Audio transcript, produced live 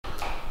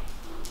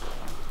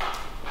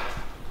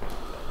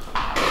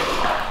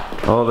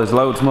Oh, there's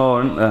loads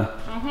more, isn't there?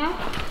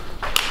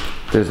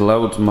 There's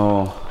loads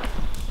more.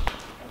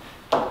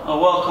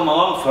 Oh, welcome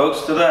along,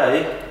 folks.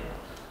 Today,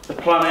 the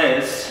plan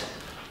is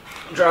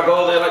drag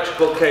all the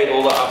electrical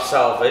cable that I've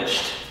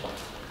salvaged.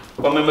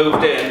 When we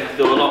moved in,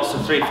 there were lots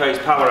of three-phase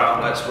power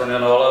outlets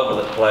running all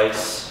over the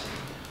place,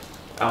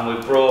 and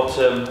we brought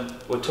them.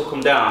 We took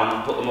them down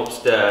and put them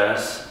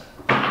upstairs.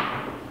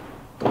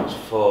 That's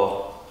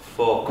four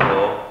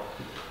core.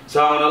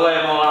 So I'm going to lay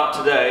them all out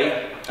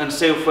today and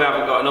see if we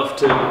haven't got enough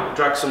to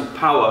drag some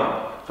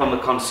power from the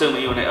consumer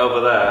unit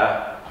over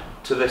there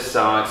to this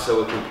side,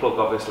 so we can plug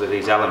obviously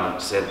these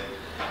elements in.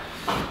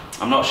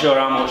 I'm not sure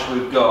how much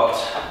we've got.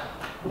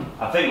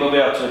 I think we'll be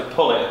able to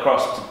pull it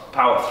across to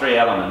power 3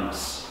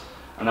 elements,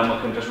 and then we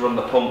can just run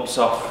the pumps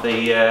off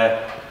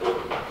the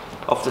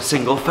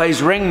single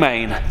phase ring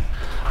main.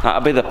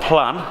 That'll be the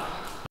plan.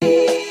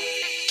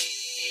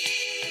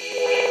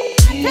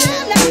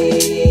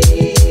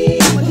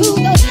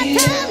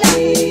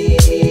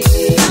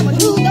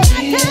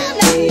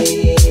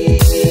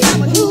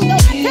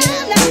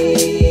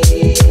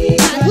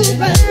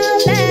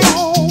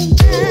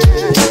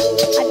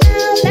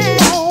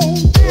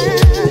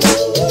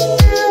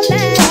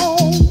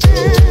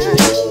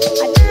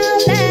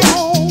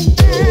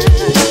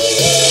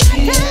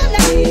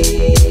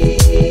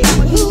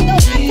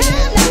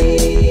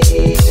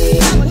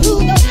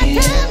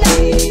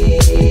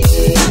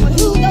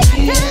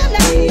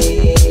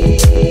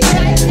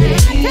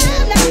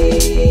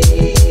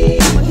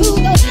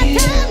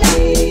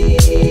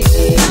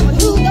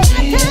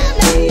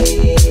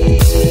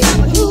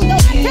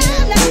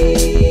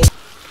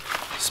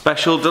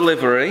 Special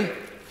delivery.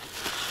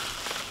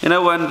 You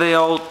know when the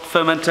old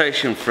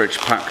fermentation fridge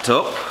packed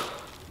up?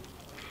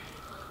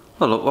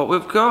 Well, look what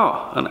we've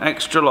got. An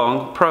extra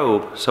long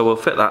probe, so we'll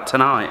fit that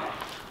tonight.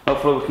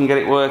 Hopefully we can get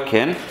it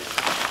working.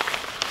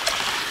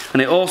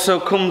 And it also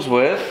comes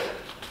with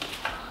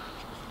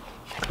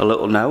a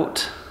little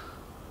note.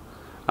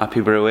 Happy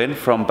Brewing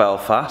from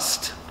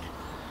Belfast.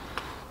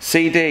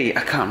 CD,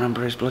 I can't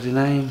remember his bloody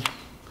name.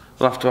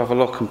 We'll have to have a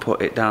look and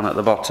put it down at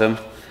the bottom.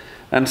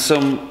 And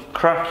some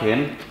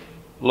cracking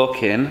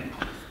looking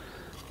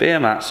beer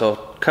mats or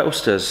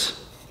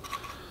coasters.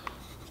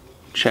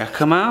 Check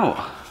them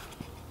out.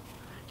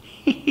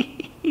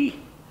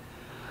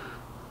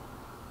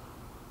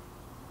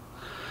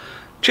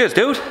 Cheers,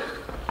 dude.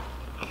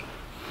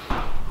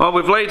 Well,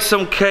 we've laid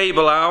some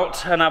cable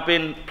out and I've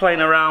been playing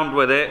around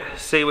with it,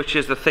 see which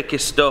is the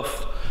thickest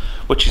stuff,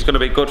 which is going to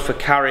be good for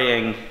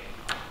carrying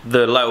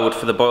the load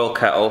for the boil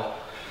kettle.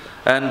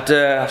 And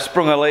I've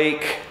sprung a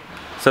leak.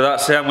 So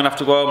that's it, I'm going to have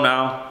to go home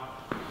now.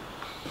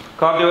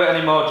 Can't do it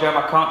anymore, Jem,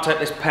 I can't take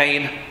this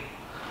pain.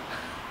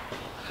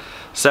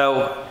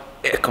 So,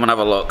 yeah, come and have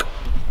a look.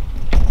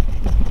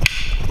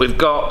 We've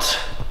got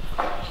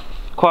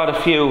quite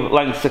a few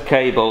lengths of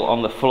cable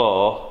on the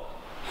floor.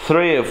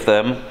 3 of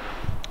them,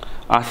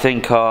 I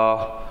think,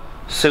 are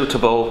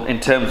suitable in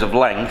terms of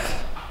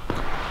length.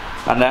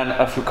 And then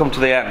if we come to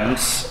the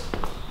ends,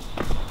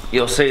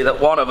 you'll see that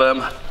one of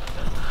them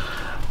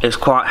is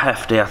quite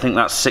hefty. I think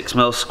that's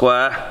 6mm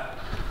square.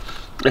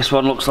 This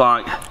one looks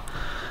like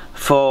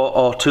 4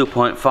 or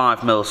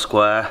 2.5mm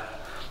square,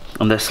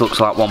 and this looks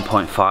like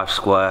 1.5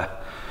 square.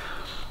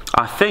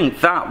 I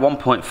think that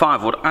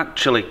 1.5 would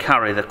actually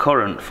carry the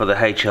current for the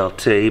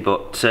HLT,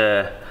 but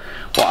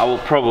what I will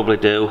probably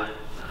do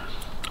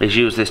is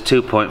use this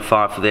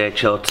 2.5 for the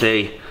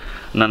HLT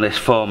and then this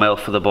 4mm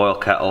for the boil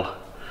kettle.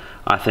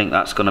 I think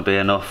that's going to be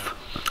enough.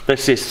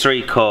 This is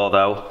 3 core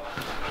though,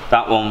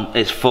 that one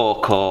is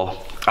 4 core.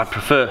 I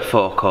prefer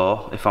 4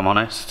 core if I'm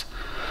honest.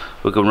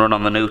 We can run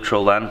on the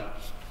neutral then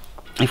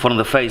if one of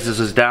the phases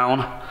is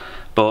down,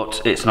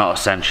 but it's not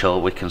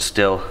essential. We can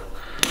still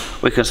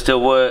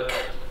work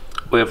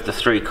with the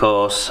 3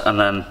 cores and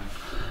then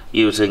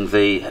using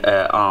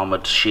the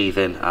armoured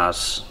sheathing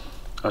as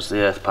the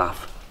earth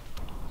path.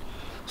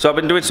 So I've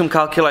been doing some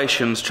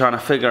calculations trying to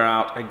figure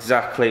out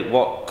exactly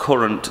what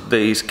current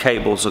these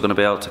cables are going to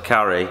be able to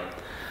carry.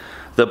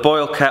 The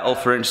boil kettle,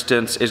 for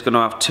instance, is going to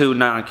have 2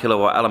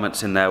 9kW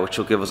elements in there, which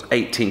will give us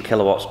 18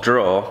 kilowatts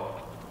draw.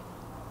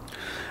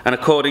 And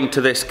according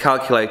to this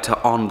calculator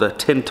on the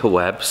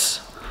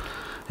Tinterwebs,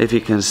 if you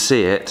can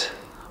see it,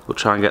 we'll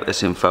try and get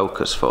this in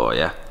focus for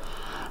you.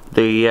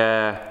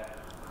 The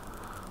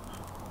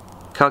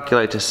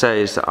calculator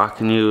says that I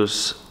can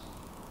use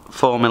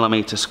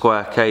 4mm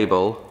square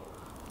cable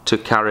to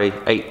carry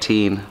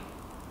 18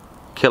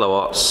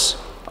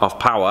 kilowatts of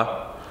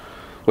power,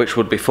 which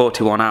would be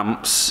 41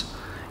 amps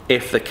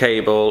if the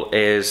cable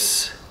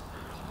is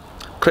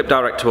clip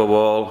direct to a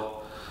wall,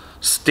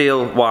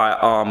 steel wire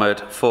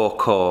armoured 4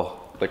 core,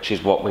 which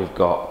is what we've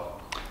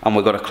got, and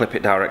we've got to clip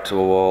it direct to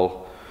a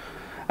wall,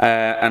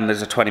 and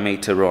there's a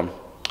 20-metre run.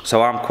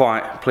 So I'm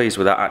quite pleased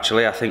with that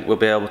actually. I think we'll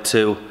be able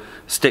to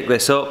stick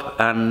this up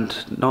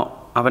and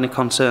not have any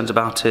concerns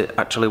about it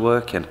actually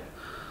working.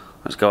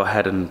 Let's go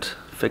ahead and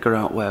figure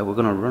out where we're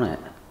going to run it.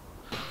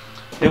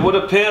 It would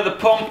appear the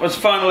pump has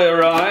finally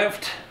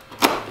arrived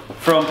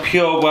from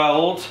Pure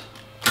Weld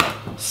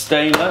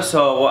stainless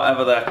or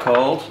whatever they're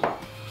called.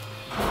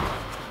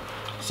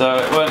 So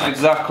it weren't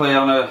exactly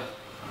on a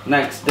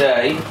next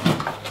day,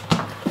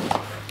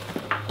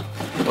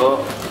 but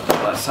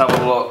let's have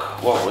a look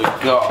what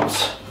we've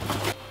got.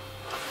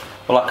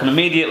 Well, I can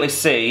immediately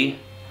see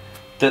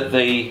that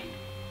the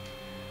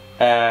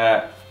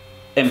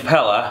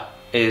impeller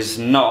is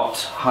not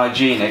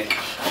hygienic.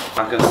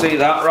 I can see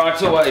that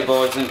right away,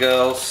 boys and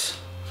girls.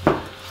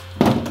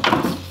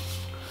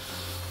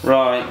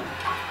 Right,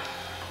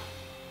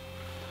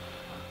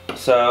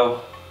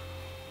 so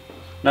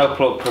no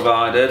plug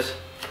provided.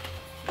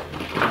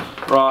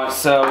 Right,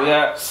 so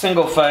yeah,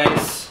 single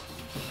phase,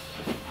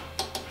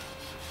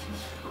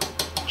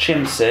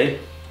 chintzy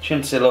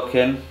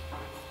looking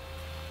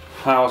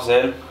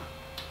housing.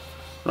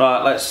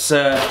 Right, let's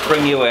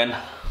bring you in.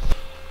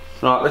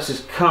 Right, this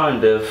is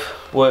kind of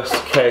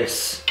worst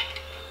case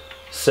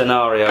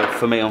scenario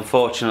for me,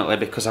 unfortunately,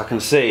 because I can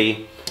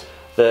see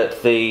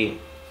that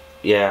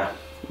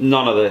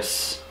none of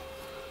this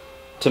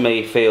to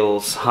me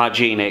feels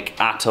hygienic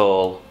at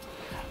all,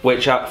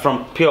 which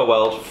from Pure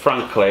Weld,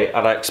 frankly,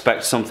 I'd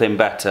expect something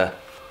better.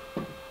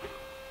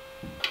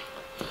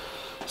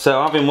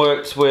 So having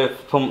worked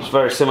with pumps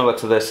very similar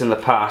to this in the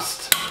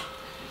past,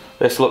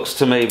 this looks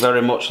to me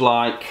very much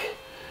like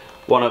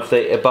one of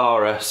the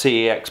Ibarra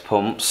CEX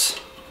pumps.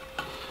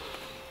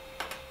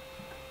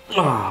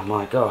 Oh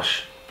my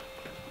gosh.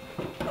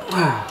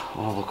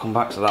 Oh, we'll come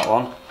back to that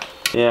one.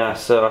 Yeah,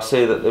 so I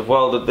see that they've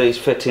welded these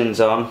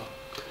fittings on.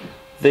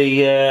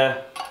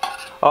 The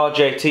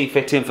RJT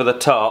fitting for the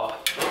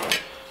top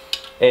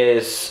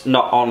is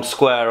not on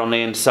square on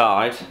the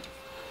inside.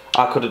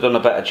 I could have done a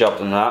better job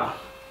than that.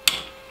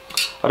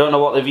 I don't know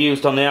what they've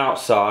used on the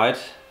outside,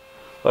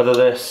 whether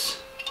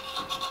this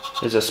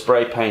is a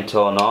spray paint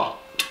or not.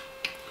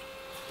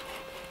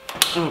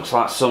 It looks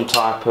like some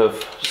type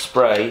of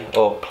spray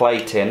or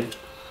plating.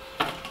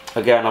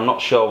 Again, I'm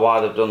not sure why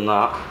they've done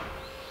that.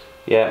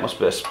 Yeah, it must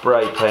be a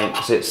spray paint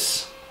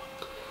because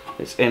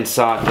it's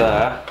inside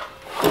there.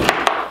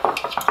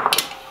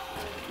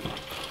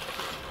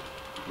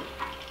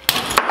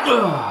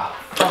 Oh,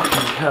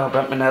 fucking hell,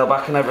 bent my nail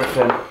back and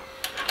everything.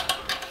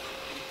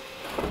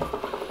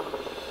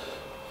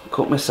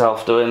 Cut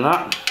myself doing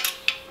that.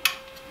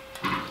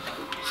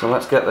 So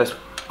let's get this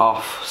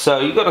off. So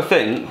you've got to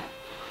think,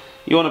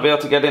 you want to be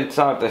able to get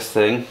inside this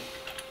thing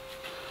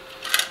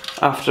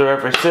after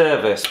every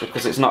service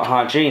because it's not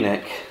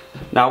hygienic.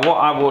 Now what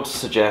I would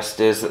suggest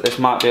is that this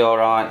might be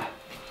alright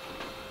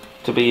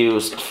to be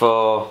used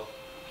for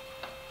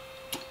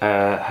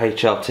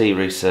HLT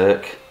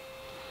recirc.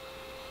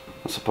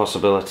 That's a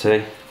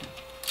possibility,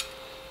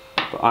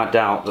 but I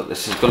doubt that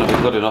this is going to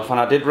be good enough. And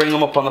I did ring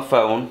him up on the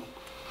phone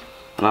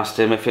and asked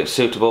him if it's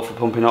suitable for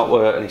pumping hot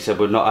work, and he said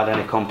we've not had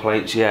any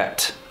complaints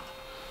yet.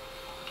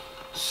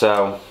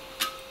 So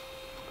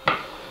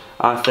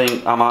I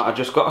think I might have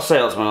just got a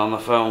salesman on the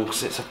phone,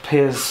 because it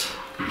appears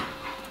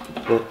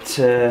that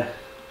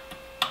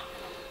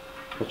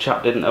the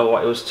chap didn't know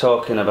what he was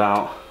talking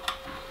about.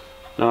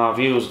 Now, I've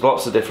used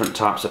lots of different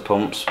types of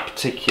pumps,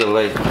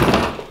 particularly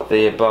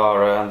the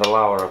Ibarra and the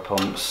Laura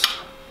pumps,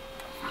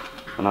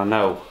 and I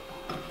know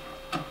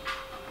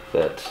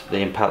that the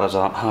impellers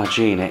aren't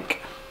hygienic.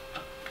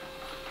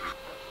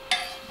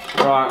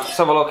 Right, let's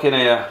have a look in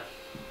here.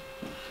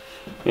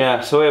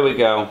 Yeah, so here we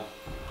go.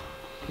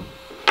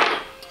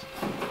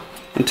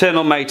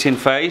 Internal mating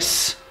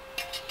face.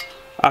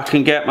 I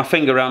can get my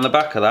finger around the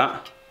back of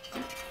that.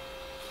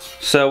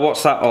 So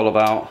what's that all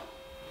about?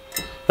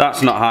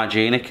 That's not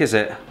hygienic, is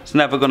it? It's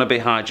never going to be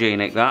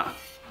hygienic, that.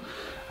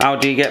 How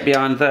do you get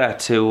behind there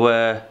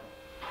to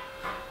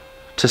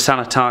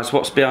sanitise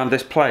what's behind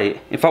this plate?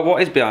 In fact,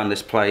 what is behind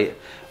this plate?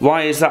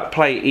 Why is that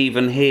plate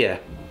even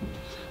here?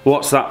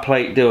 What's that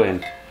plate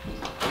doing?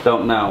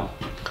 Don't know.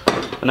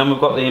 And then we've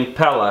got the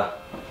impeller.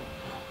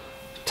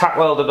 Tack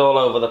welded all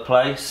over the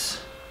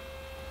place.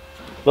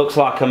 Looks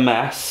like a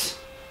mess.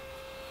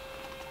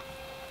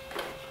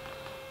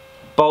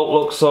 Bolt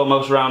looks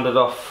almost rounded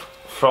off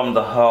from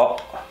the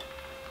hop.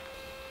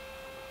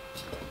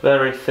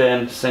 Very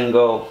thin,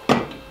 single.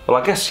 Well,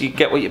 I guess you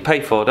get what you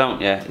pay for, don't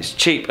you? It's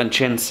cheap and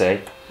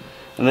chintzy.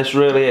 And this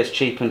really is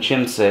cheap and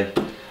chintzy.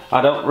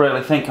 I don't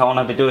really think I want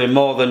to be doing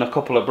more than a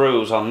couple of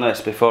brews on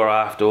this before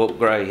I have to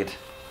upgrade.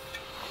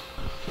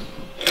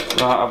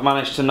 Right, I've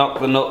managed to knock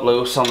the nut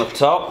loose on the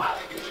top.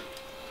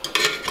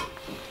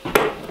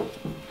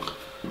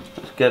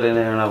 Let's get in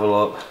here and have a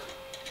look.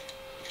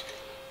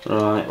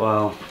 Right,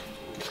 well,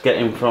 it's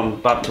getting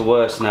from bad to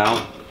worse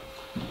now.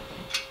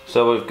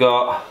 So we've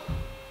got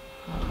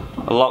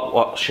a lock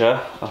washer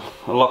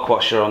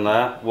on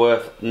there,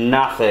 worth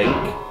nothing.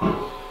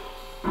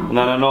 And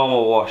then a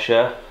normal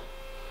washer.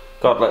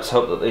 God, let's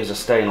hope that these are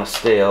stainless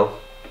steel.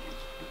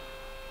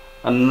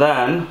 And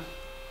then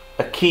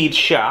a keyed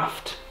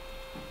shaft.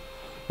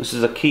 This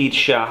is a keyed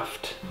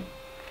shaft.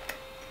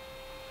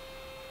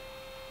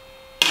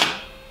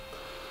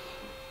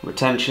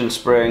 Retention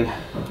spring.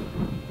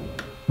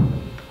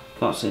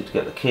 Can't seem to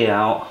get the key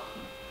out.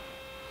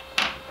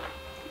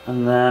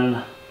 And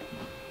then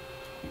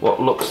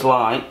what looks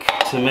like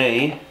to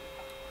me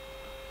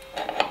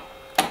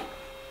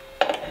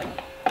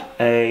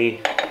a,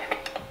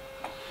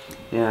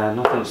 yeah,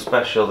 nothing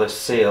special, this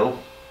seal.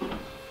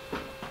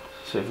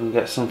 So if we can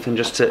get something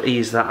just to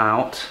ease that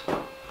out.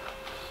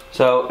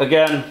 So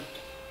again,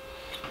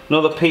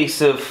 another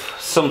piece of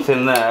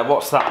something there.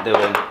 What's that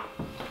doing?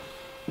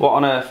 What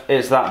on earth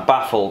is that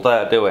baffle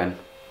there doing?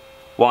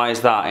 Why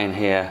is that in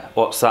here?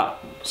 What's that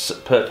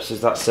purpose is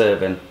that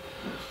serving?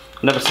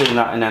 Never seen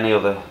that in any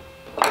other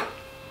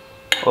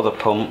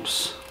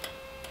pumps.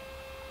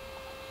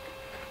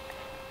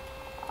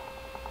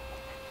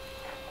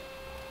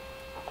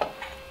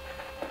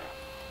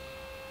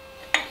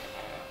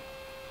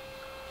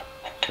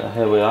 So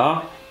here we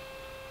are.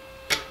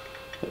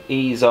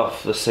 Ease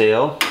off the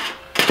seal.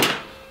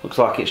 Looks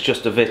like it's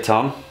just a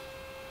Viton.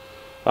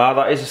 Ah,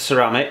 that is a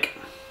ceramic.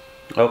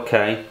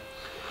 Okay.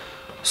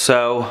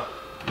 So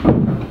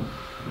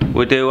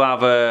we do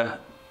have a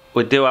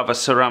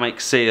ceramic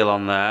seal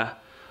on there.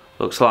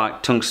 Looks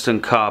like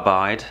tungsten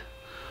carbide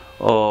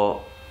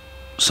or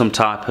some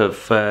type of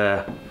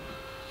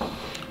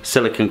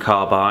silicon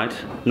carbide.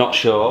 Not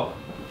sure.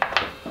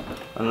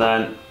 And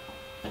then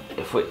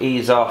if we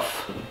ease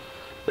off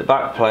the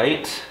back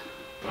plate,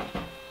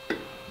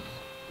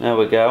 there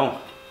we go.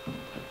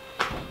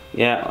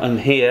 Yeah, and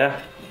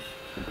here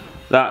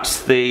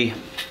that's the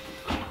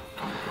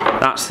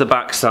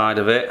back side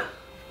of it,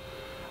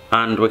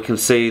 and we can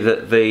see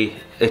that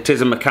it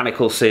is a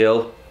mechanical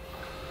seal.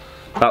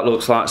 That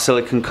looks like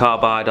silicon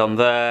carbide on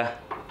there,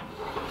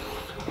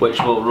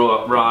 which will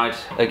ride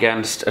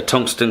against a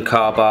tungsten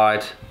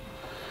carbide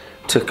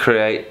to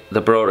create the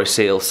Brewery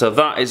seal. So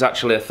that is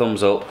actually a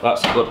thumbs up.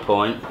 That's a good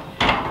point.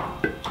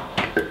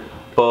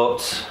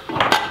 But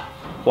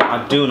what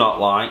I do not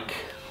like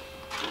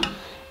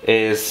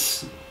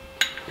is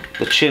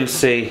the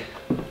chintzy.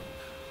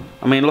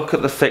 I mean, look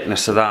at the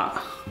thickness of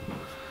that.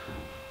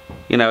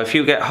 You know, if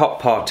you get hot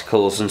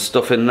particles and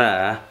stuff in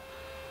there,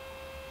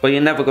 well,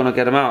 you're never going to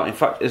get them out. In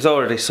fact, there's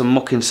already some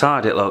muck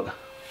inside it, look.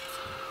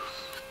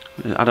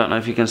 I don't know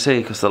if you can see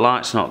because the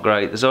light's not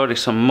great. There's already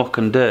some muck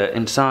and dirt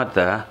inside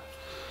there.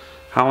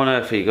 How on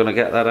earth are you going to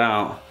get that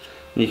out?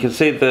 And you can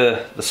see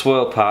the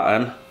swirl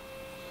pattern.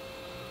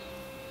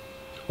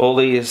 All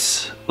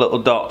these little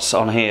dots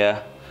on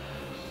here.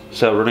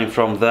 So running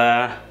from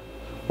there,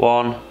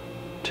 1,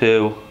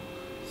 2,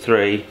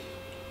 3,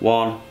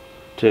 1,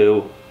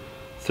 2,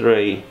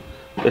 3.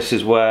 This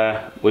is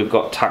where we've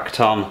got tacked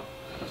on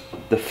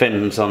the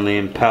fins on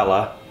the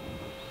impeller.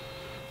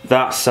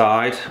 That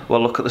side,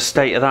 well, look at the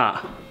state of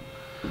that.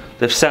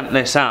 They've sent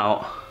this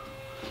out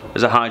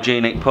as a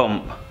hygienic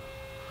pump.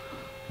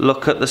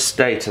 Look at the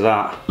state of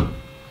that.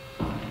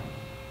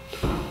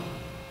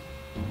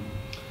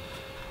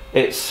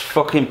 It's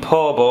fucking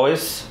poor,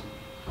 boys.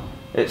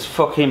 It's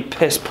fucking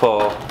piss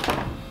poor.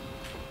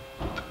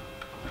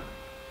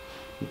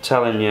 I'm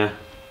telling you.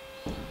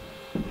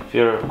 If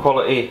you're a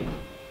quality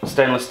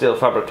stainless steel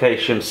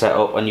fabrication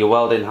setup and you're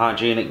welding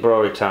hygienic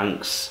brewery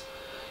tanks,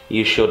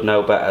 you should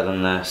know better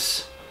than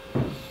this.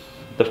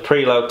 The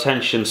preload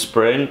tension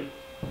spring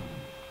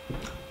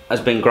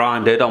has been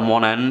grinded on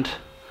one end.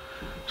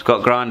 It's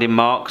got grinding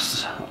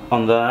marks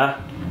on there.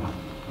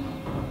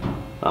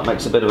 That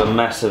makes a bit of a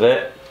mess of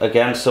it.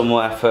 Again,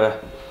 somewhere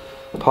for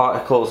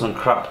particles and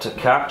crap to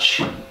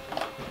catch.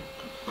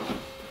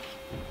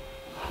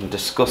 I'm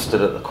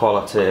disgusted at the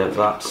quality of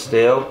that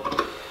steel.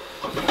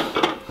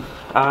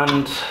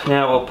 And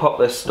yeah, we'll pop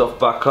this stuff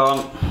back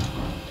on.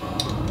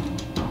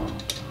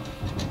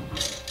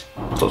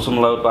 Put some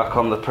load back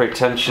on the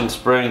pre-tension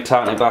spring,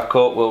 tighten it back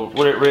up, we'll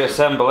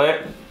reassemble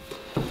it.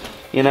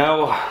 You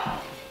know,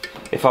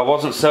 if I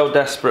wasn't so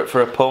desperate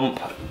for a pump,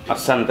 I'd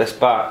send this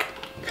back.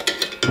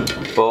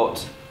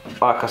 But,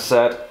 like I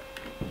said,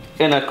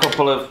 in a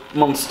couple of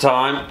months'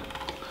 time,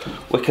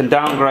 we can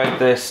downgrade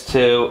this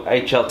to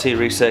HLT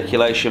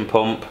recirculation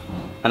pump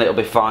and it'll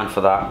be fine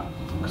for that,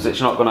 because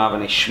it's not going to have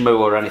any schmoo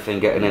or anything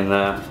getting in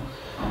there.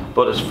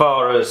 But as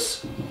far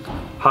as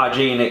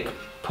hygienic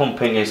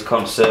pumping is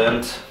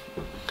concerned,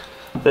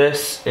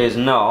 this is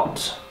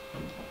not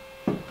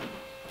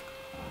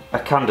a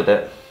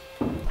candidate.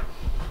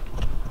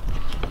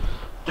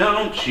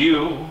 Don't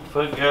you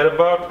forget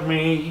about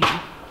me.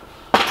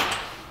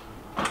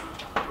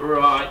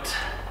 Right,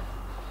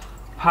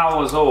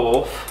 power's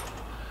off.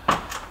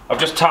 I've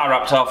just tie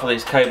wrapped half of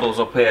these cables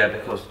up here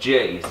because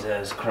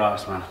Jesus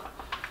Christ, man,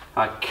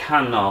 I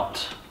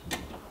cannot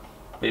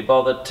be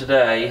bothered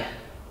today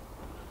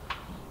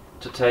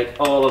to take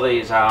all of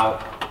these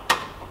out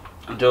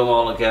and do them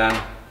all again,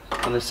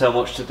 and there's so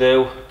much to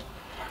do.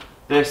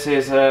 This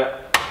is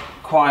a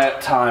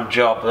quiet time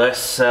job, this,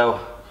 so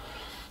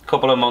a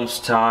couple of months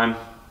time,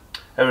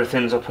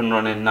 everything's up and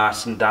running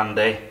nice and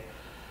dandy,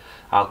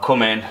 I'll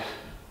come in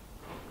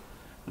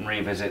and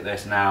revisit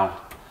this now.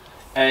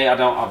 A, I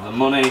don't have the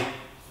money.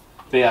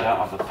 B, I don't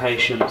have the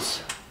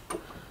patience.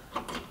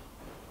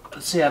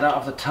 And C, I don't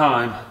have the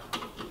time.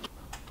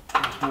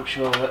 Let's make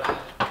sure that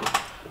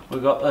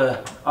we've got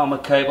the armour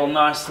cable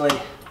nicely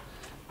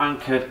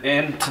anchored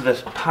into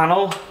this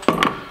panel.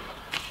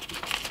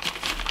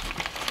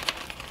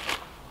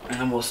 And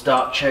then we'll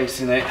start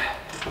chasing it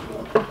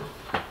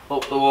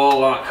up the wall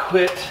like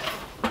quit.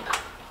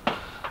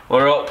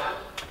 We're up.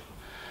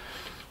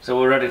 So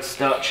we're ready to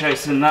start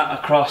chasing that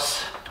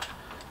across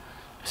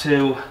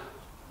to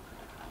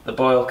the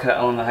boil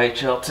kettle and the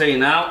HLT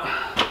now.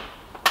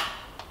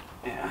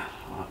 Yeah,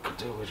 what I could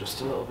do with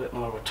just a little bit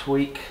more of a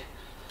tweak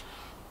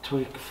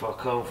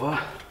fuck over.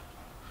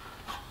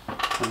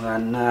 And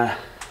then I'll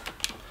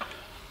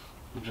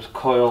just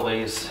coil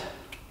these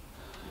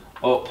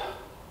up,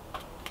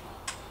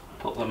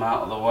 put them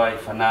out of the way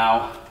for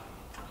now.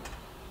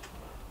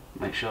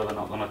 Make sure they're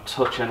not going to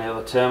touch any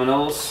other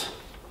terminals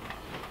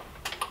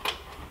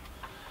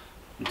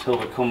until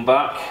we come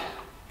back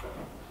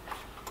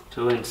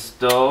to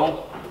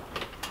install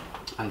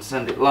and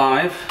send it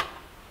live.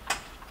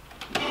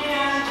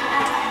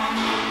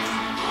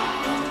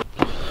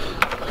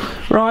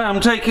 Right, I'm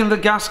taking the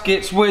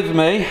gaskets with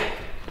me.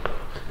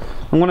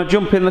 I'm going to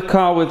jump in the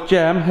car with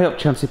Jem, hey up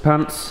Chancy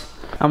Pants,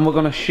 and we're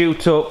going to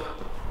shoot up,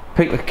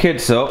 pick the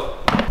kids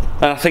up,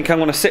 and I think I'm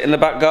going to sit in the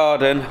back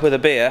garden with a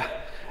beer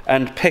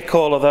and pick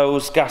all of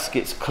those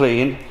gaskets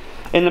clean.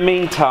 In the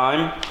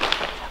meantime,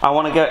 I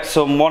want to get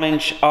some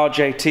 1-inch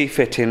RJT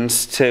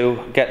fittings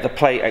to get the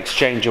plate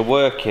exchanger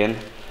working.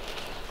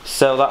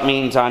 So that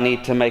means I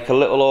need to make a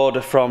little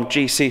order from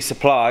GC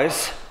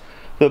Supplies,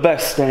 the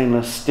best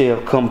stainless steel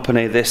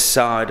company this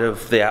side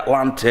of the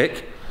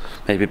Atlantic.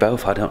 Maybe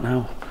both, I don't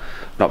know.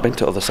 Not been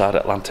to the other side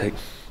of Atlantic.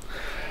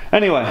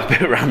 Anyway, a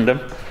bit random.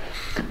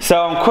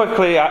 So I'm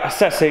quickly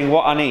assessing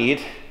what I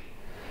need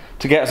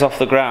to get us off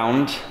the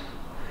ground.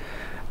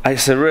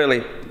 It's a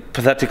really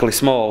pathetically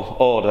small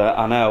order,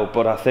 I know,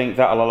 but I think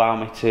that'll allow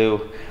me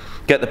to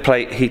get the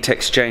plate heat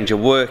exchanger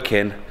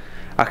working.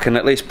 I can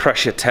at least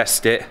pressure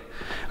test it.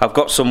 I've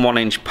got some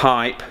 1-inch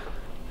pipe.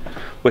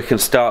 We can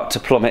start to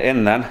plumb it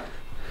in then.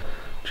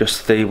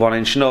 Just the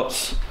 1-inch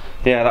nuts.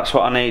 Yeah, that's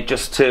what I need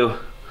just to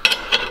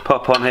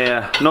pop on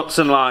here. Nuts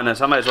and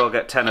liners, I may as well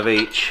get 10 of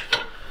each.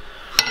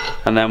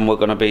 And then we're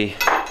going to be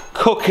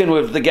cooking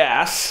with the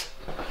gas.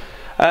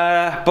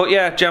 But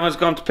yeah, Gemma's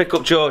gone to pick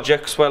up Georgia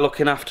because we're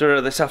looking after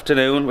her this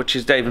afternoon, which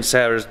is Dave and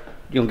Sarah's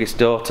youngest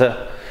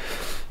daughter.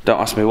 Don't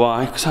ask me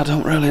why, because I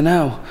don't really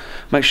know.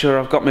 Make sure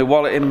I've got my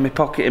wallet in my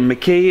pocket and my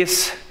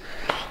keys.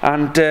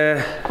 And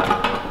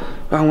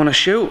I'm going to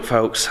shoot,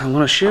 folks. I'm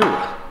going to shoot.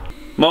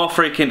 More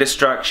freaking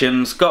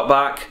distractions. Got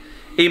back,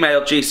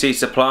 emailed GC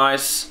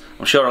Supplies.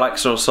 I'm sure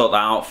Alexa will sort that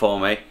out for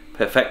me.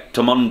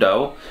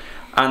 Perfectamundo.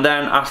 And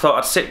then I thought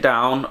I'd sit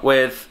down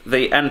with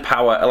the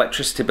npower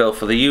electricity bill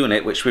for the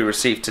unit, which we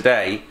received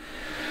today.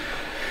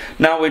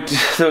 Now,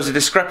 there was a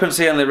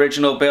discrepancy on the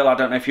original bill. I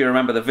don't know if you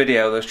remember the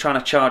video. They was trying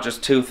to charge us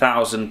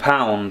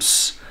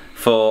 £2,000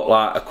 for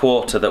like a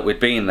quarter that we'd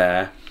been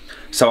there.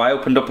 So I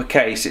opened up a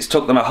case. It's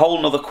took them a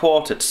whole nother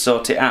quarter to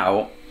sort it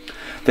out.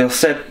 They've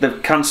said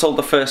they've cancelled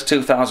the first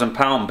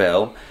 £2,000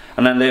 bill,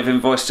 and then they've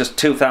invoiced us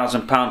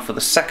 £2,000 for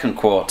the second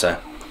quarter.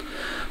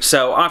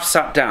 So I've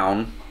sat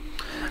down.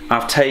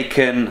 I've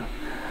taken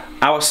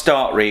our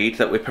start read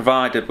that we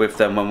provided with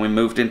them when we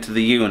moved into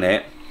the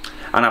unit,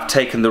 and I've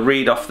taken the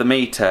read off the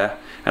meter,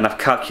 and I've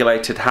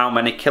calculated how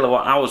many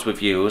kilowatt hours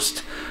we've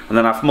used, and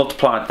then I've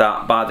multiplied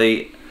that by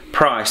the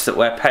price that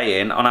we're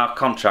paying on our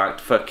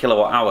contract for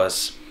kilowatt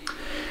hours.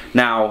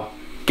 Now,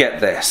 get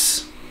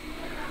this.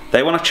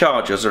 They want to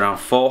charge us around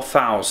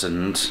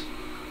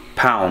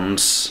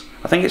 £4,000.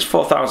 I think it's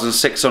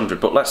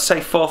 4,600, but let's say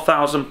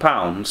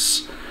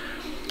 £4,000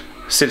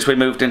 since we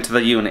moved into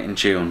the unit in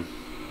June.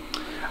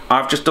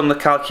 I've just done the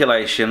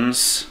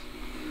calculations.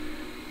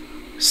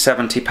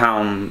 £70,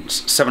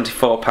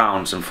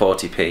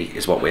 £74.40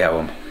 is what we owe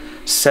them.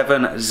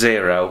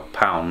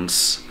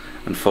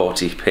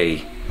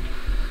 £70.40.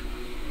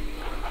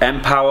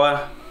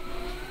 npower,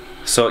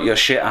 sort your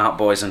shit out,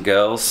 boys and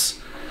girls.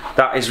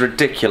 That is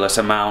ridiculous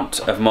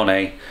amount of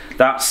money.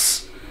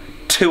 That's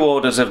 2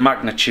 orders of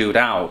magnitude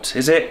out.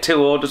 Is it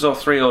 2 orders or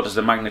 3 orders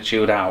of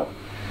magnitude out?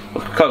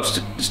 Close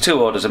to, it's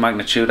 2 orders of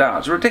magnitude out.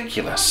 It's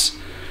ridiculous.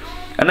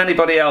 And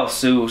anybody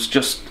else who's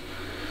just,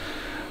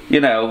 you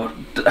know,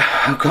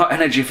 got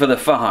energy for the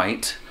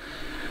fight,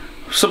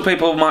 some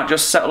people might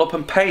just settle up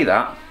and pay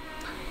that.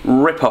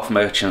 Rip-off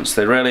merchants,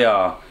 they really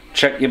are.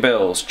 Check your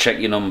bills, check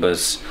your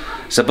numbers.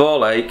 It's a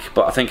ball ache,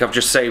 but I think I've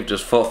just saved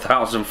us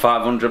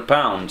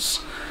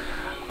 £4,500.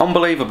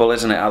 Unbelievable,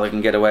 isn't it, how they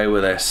can get away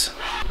with this?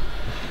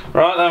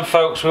 Right then,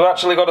 folks, we've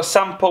actually got a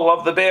sample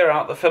of the beer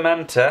out the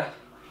fermenter.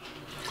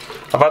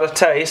 I've had a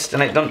taste,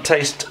 and it doesn't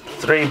taste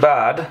 3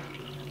 bad.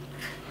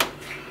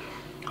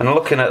 And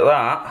looking at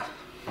that,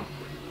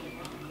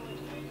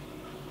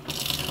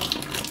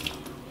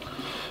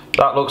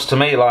 that looks to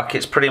me like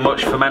it's pretty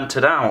much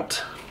fermented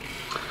out.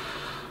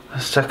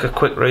 Let's take a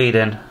quick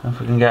reading,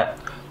 if we can get,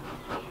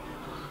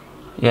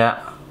 yeah.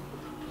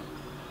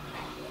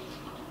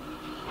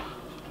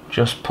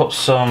 Just put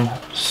some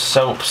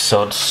soap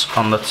suds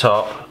on the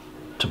top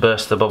to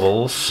burst the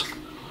bubbles.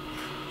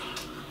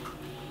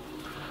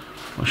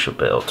 We should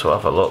be able to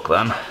have a look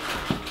then.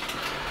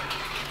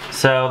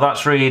 So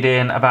that's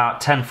reading about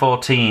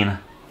 10:14,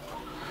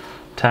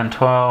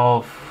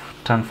 10:12,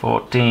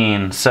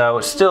 10:14. So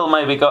it's still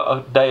maybe got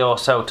a day or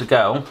so to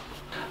go.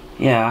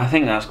 yeah, I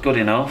think that's good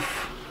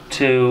enough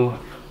to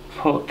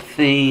put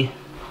the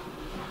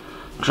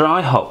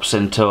dry hops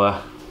into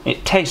her.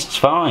 It tastes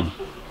fine,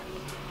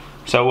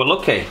 so we're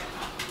lucky.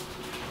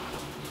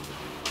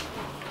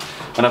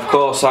 And of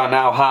course I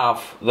now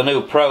have the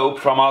new probe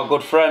from our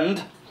good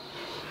friend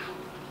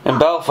in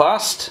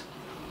Belfast,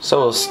 so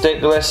we'll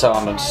stick this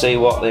on and see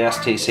what the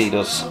STC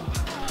does.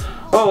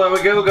 Oh, there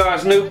we go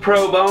guys, new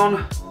probe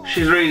on.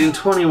 She's reading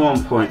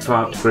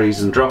 21.5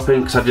 degrees and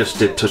dropping, because I just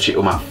did touch it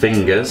with my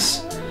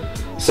fingers.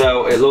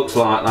 So it looks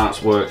like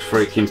that's worked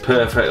freaking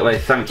perfectly.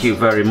 Thank you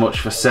very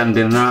much for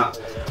sending that.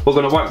 We're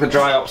going to whack the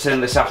dry hops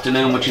in this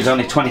afternoon, which is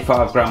only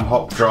 25 gram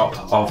hop drop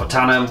of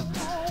Tannum.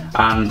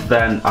 And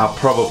then I'll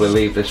probably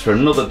leave this for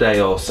another day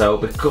or so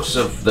because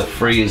of the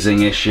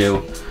freezing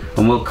issue,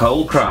 and we'll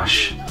cold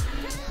crash.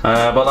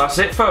 But that's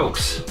it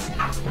folks.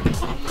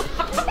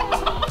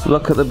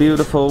 Look at the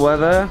beautiful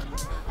weather.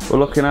 We're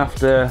looking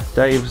after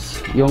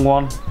Dave's young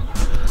one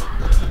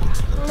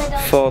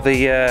for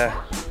the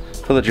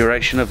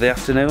duration of the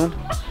afternoon.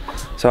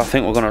 So I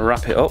think we're going to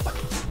wrap it up,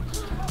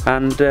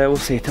 and we'll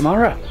see you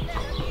tomorrow.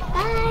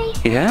 Bye.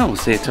 Yeah, we'll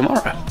see you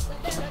tomorrow.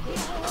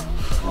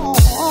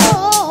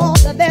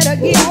 Better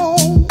get on.